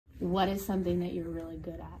What is something that you're really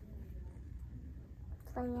good at?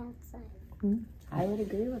 Playing outside. I would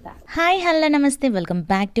agree with that. Hi hello నమస్తే welcome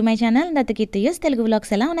back to my channel dattakeerthiy Telugu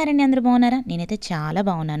vlogs. ఎలా ఉన్నారండి? అందరూ బాగున్నారా? నేనైతే చాలా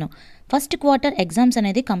బాగున్నాను. ఫస్ట్ క్వార్టర్ ఎగ్జామ్స్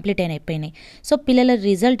అనేది కంప్లీట్ అయిపోయినాయి. సో పిల్లల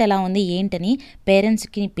రిజల్ట్ ఎలా ఉంది ఏంటని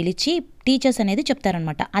పేరెంట్స్కి పిలిచి టీచర్స్ అనేది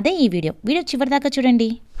చెప్తారనమాట. అదే ఈ వీడియో చివరి దాకా చూడండి.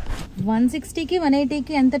 160కి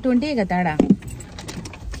 180కి ఎంత 20 కదా తేడా.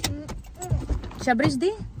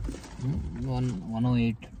 షబ్రిష్ది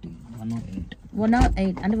 108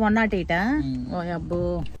 అంటే 108 ఓ అబ్బో.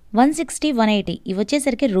 160 180 ఇవి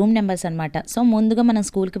వచ్చేసరికి రూమ్ నెంబర్స్ అనమాట. సో ముందుగా మనం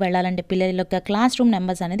స్కూల్కి వెళ్ళాలంటే పిల్లల యొక్క క్లాస్ రూమ్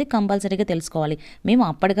నెంబర్స్ అనేది కంపల్సరీగా తెలుసుకోవాలి. మేము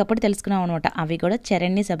అప్పటికప్పుడు తెలుసుకున్నాం అనమాట. అవి కూడా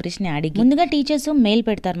చరణ్ని సబరీష్ని అడిగి ముందుగా టీచర్స్ మెయిల్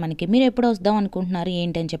పెడతారు మనకి, మీరు ఎప్పుడు వద్దాం అనుకుంటున్నారు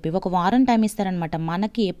ఏంటని చెప్పి ఒక వారం టైం ఇస్తారనమాట.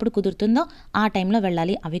 మనకి ఎప్పుడు కుదురుతుందో ఆ టైంలో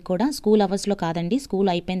వెళ్ళాలి. అవి కూడా స్కూల్ అవర్స్లో కాదండి,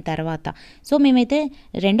 స్కూల్ అయిపోయిన తర్వాత. సో మేమైతే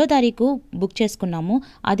 2వ తారీఖు బుక్ చేసుకున్నాము.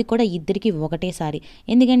 అది కూడా ఇద్దరికి ఒకటేసారి,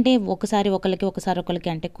 ఎందుకంటే ఒకసారి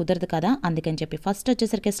ఒకరికి అంటే కుదరదు కదా, అందుకని చెప్పి ఫస్ట్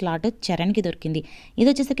వచ్చేసరికి స్లాట్ చరణ్కి దొరికింది. ఇది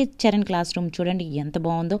వచ్చేసరికి చరణ్ క్లాస్ రూమ్ చూడండి ఎంత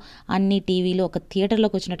బాగుందో. అన్ని టీవీలో ఒక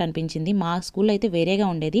థియేటర్లోకి వచ్చినట్టు అనిపించింది. మా స్కూల్లో అయితే వేరేగా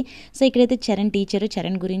ఉండేది. సో ఇక్కడైతే చరణ్ టీచరు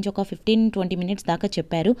చరణ్ గురించి ఒక 15-20 మినిట్స్ దాకా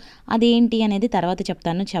చెప్పారు. అదేంటి అనేది తర్వాత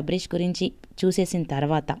చెప్తాను, శబరీష్ గురించి చూసేసిన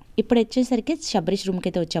తర్వాత. ఇప్పుడు వచ్చేసరికి శబరీష్ రూమ్కి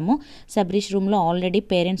అయితే వచ్చాము. శబరీష్ రూమ్లో ఆల్రెడీ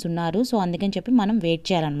పేరెంట్స్ ఉన్నారు. సో అందుకని చెప్పి మనం వెయిట్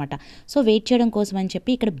చేయాలన్నమాట. సో వెయిట్ చేయడం కోసం అని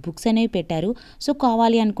చెప్పి ఇక్కడ బుక్స్ అనేవి పెట్టారు. సో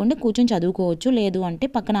కావాలి అనుకుంటే కూర్చొని చదువుకోవచ్చు, లేదు అంటే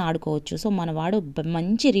పక్కన ఆడుకోవచ్చు. సో మన వాడు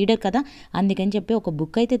మంచి రీడర్ కదా, అందుకని చెప్పి ఒక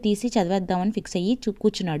బుక్ అయితే తీసి చదివేద్దామని ఫిక్స్ అయ్యి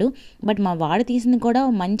కూర్చున్నాడు. బట్ మా వాడు తీసింది కూడా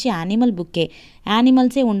మంచి యానిమల్ బుక్కే.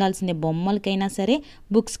 యానిమల్సే ఉండాల్సిందే, బొమ్మలకైనా సరే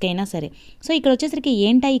బుక్స్కైనా సరే. సో ఇక్కడ వచ్చేసరికి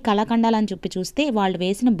ఏంటా ఈ కళాఖండాలు అని చెప్పి చూస్తే వాళ్ళు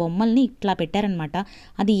వేసిన బొమ్మల్ని ఇట్లా పెట్టారనమాట.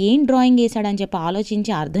 అది ఏం డ్రాయింగ్ వేసాడని చెప్పి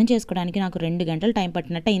ఆలోచించి అర్థం చేసుకోవడానికి నాకు 2 గంటలు టైం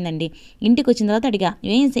పట్టినట్టు అయిందండి. ఇంటికి వచ్చిన తర్వాత అడిగా,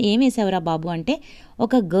 ఏం వేసావురా బాబు అంటే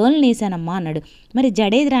ఒక గర్ల్ని వేసానమ్మా అన్నాడు. మరి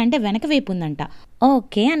జడేదిరా అంటే వెనక వైపు ఉందంట.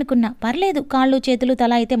 ఓకే అనుకున్నా, పర్లేదు కాళ్ళు చేతులు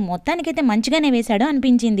తల అయితే మొత్తానికైతే మంచిగానే వేశాడు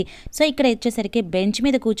అనిపించింది. సో ఇక్కడ వచ్చేసరికి బెంచ్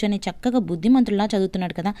మీద కూర్చొని చక్కగా బుద్ధిమంతుల్లా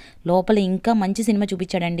చదువుతున్నాడు కదా. లోపల ఇంకా మంచి సినిమా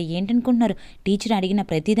చూపించాడండి. ఏంటనుకుంటున్నారు, టీచర్ అడిగిన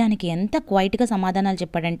ప్రతిదానికి ఎంత క్వైట్గా సమాధానాలు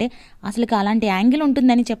చెప్పాడంటే అసలు అలాంటి యాంగిల్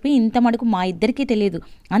ఉంటుందని చెప్పి ఇంత మటుకు మా ఇద్దరికీ తెలియదు.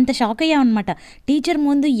 అంత షాక్ అయ్యామన్నమాట. టీచర్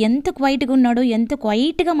ముందు ఎంత క్వైట్గా ఉన్నాడో, ఎంత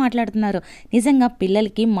క్వైట్గా మాట్లాడుతున్నారో. నిజంగా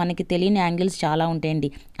పిల్లలకి మనకి తెలియని యాంగిల్స్ చాలా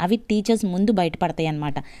ఉంటాయండి, అవి టీచర్స్ ముందు బయటపడతాయి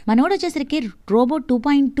అన్నమాట. మనోడు వచ్చేసరికి రోబో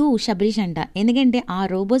 2.2 శబరీష్ అంట. ఎందుకంటే ఆ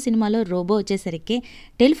రోబో సినిమాలో రోబో వచ్చేసరికి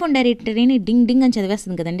టెలిఫోన్ డైరెక్టరీని డింగ్ డింగ్ అని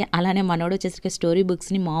చదివేస్తుంది కదండి. అలానే మనోడు వచ్చేసరికి స్టోరీ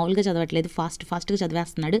బుక్స్ని మామూలుగా చదవట్లేదు, ఫాస్ట్గా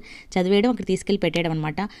చదివేస్తున్నాడు. చదివేయడం అక్కడ తీసుకెళ్ళి పెట్టేయడం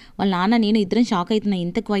అనమాట. వాళ్ళ నాన్న నేను ఇద్దరం షాక్ అవుతున్నా,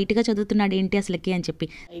 ఇంత క్వైట్గా చదువుతున్నాడు ఏంటి అసలుకి అని చెప్పి.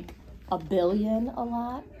 Like a billion a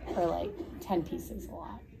lot or like 10 pieces a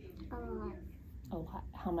lot? A lot.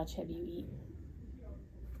 How much have you eaten?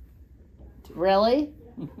 Really?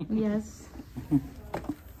 Yes.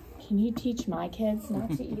 Can you teach my kids not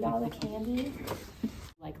to eat all the candy?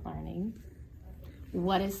 Like learning.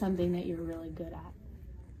 What is something that you're really good at?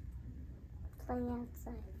 Playing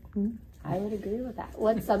outside. I would agree with that.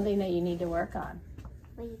 What's something that you need to work on?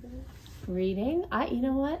 Reading. Reading? You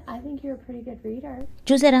know what? I think you're a pretty good reader.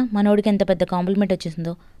 చూసారా మనోడికి ఎంత పెద్ద complement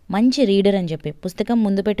వచ్చేసిందో. మంచి reader అని చెప్పి పుస్తకం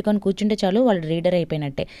ముందు పెట్టుకొని కూర్చుంటే చాలు వాళ్ళు రీడర్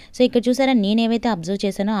అయిపోయినట్టే. సో ఇక్కడ చూసారా నేనేవైతే అబ్జర్వ్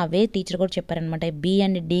చేశానో అవే టీచర్ కూడా చెప్పారనమాట. B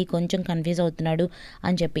అండ్ D కొంచెం కన్ఫ్యూజ్ అవుతున్నాడు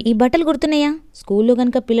అని చెప్పి. ఈ బట్టలు గుర్తున్నాయా? స్కూల్లో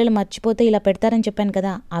కనుక పిల్లలు మర్చిపోతే ఇలా పెడతారని చెప్పాను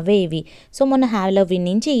కదా, అవే ఇవి. సో మొన్న హ్యాలోవీన్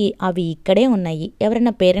నుంచి అవి ఇక్కడే ఉన్నాయి.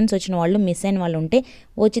 ఎవరైనా పేరెంట్స్ వచ్చిన వాళ్ళు మిస్ అయిన వాళ్ళు ఉంటే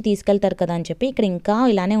వచ్చి తీసుకెళ్తారు కదా అని చెప్పి ఇక్కడ ఇంకా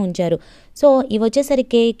ఇలానే ఉంచారు. సో ఇవి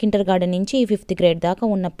వచ్చేసరికి కిండర్ గార్డెన్ నుంచి 5th గ్రేడ్ దాకా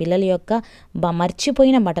ఉన్న పిల్లల యొక్క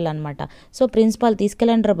మర్చిపోయిన బట్టలు అనమాట. సో ప్రిన్సిపాల్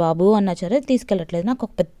తీసుకెళ్ళండి బాబు అన్న సరే తీసుకెళ్ళట్లేదు. నాకు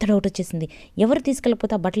ఒక పెద్ద డౌట్ వచ్చేసింది, ఎవరు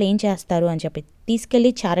తీసుకెళ్ళిపోతే ఆ బట్టలు ఏం చేస్తారు అని చెప్పి. తీసుకెళ్ళి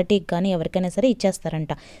చారిటీకి కానీ ఎవరికైనా సరే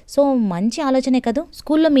ఇచ్చేస్తారంట. సో మంచి ఆలోచనే కదా.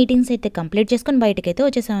 స్కూల్లో మీటింగ్స్ అయితే కంప్లీట్ చేసుకొని బయటకైతే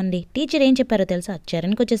వచ్చేసామండి. టీచర్ ఏం చెప్పారో తెలుసా,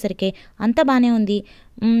 చరణ్కి వచ్చేసరికి అంతా బాగానే ఉంది,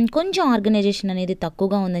 కొంచెం ఆర్గనైజేషన్ అనేది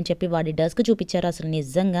తక్కువగా ఉందని చెప్పి వాడి డెస్క్ చూపించారు. అసలు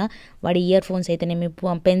నిజంగా వాడి ఇయర్ ఫోన్స్ అయితేనేమి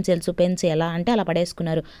పెన్స్ ఎలా అంటే అలా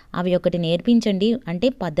పడేసుకున్నారు. అవి ఒకటి నేర్పించండి అంటే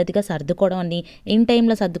పద్ధతిగా సర్దుకోవడం అని ఇన్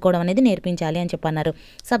టైంలో సర్దుకోవడం అనేది నేర్పించాలి అని చెప్పి అన్నారు.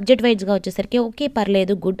 సబ్జెక్ట్ వైజ్గా వచ్చేసరికి ఓకే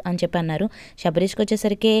పర్లేదు గుడ్ అని చెప్పి అన్నారు. శబరీష్కి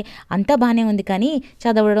వచ్చేసరికి అంతా బాగానే ఉంది కానీ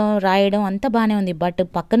చదవడం రాయడం అంతా బాగానే ఉంది, బట్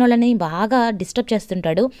పక్కన వాళ్ళని బాగా డిస్టర్బ్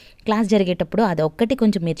చేస్తుంటాడు క్లాస్ జరిగేటప్పుడు, అదొక్కటి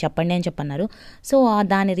కొంచెం మీరు చెప్పండి అని చెప్పన్నారు. సో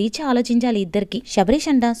దాని రీచ్ ఆలోచించాలి ఇద్దరికి. శబరీష్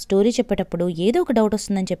అంట స్టోరీ చెప్పేటప్పుడు ఏదో ఒక డౌట్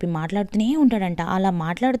వస్తుందని చెప్పి మాట్లాడుతూనే ఉంటాడంట. అలా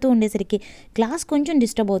మాట్లాడుతూ ఉండేసరికి క్లాస్ కొంచెం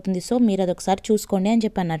డిస్టర్బ్ అవుతుంది, సో మీరు అదొకసారి చూసుకోండి అని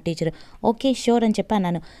చెప్పి అన్నారు టీచర్. ఓకే షూర్ అని చెప్పి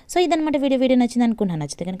అన్నాను. సో ఇదనమాట వీడియో నచ్చింది అనుకున్నాను.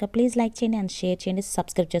 నచ్చితే కనుక ప్లీజ్ లైక్ చేయండి అండ్ షేర్ చేయండి,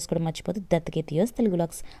 సబ్స్క్రైబ్ చేసుకోవడం మర్చిపోతే dattakeerthiy తెలుగు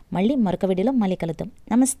వ్లాగ్స్. మళ్ళీ మరొక వీడియోలో మళ్ళీ కలుద్దాం.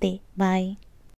 నమస్తే, బాయ్.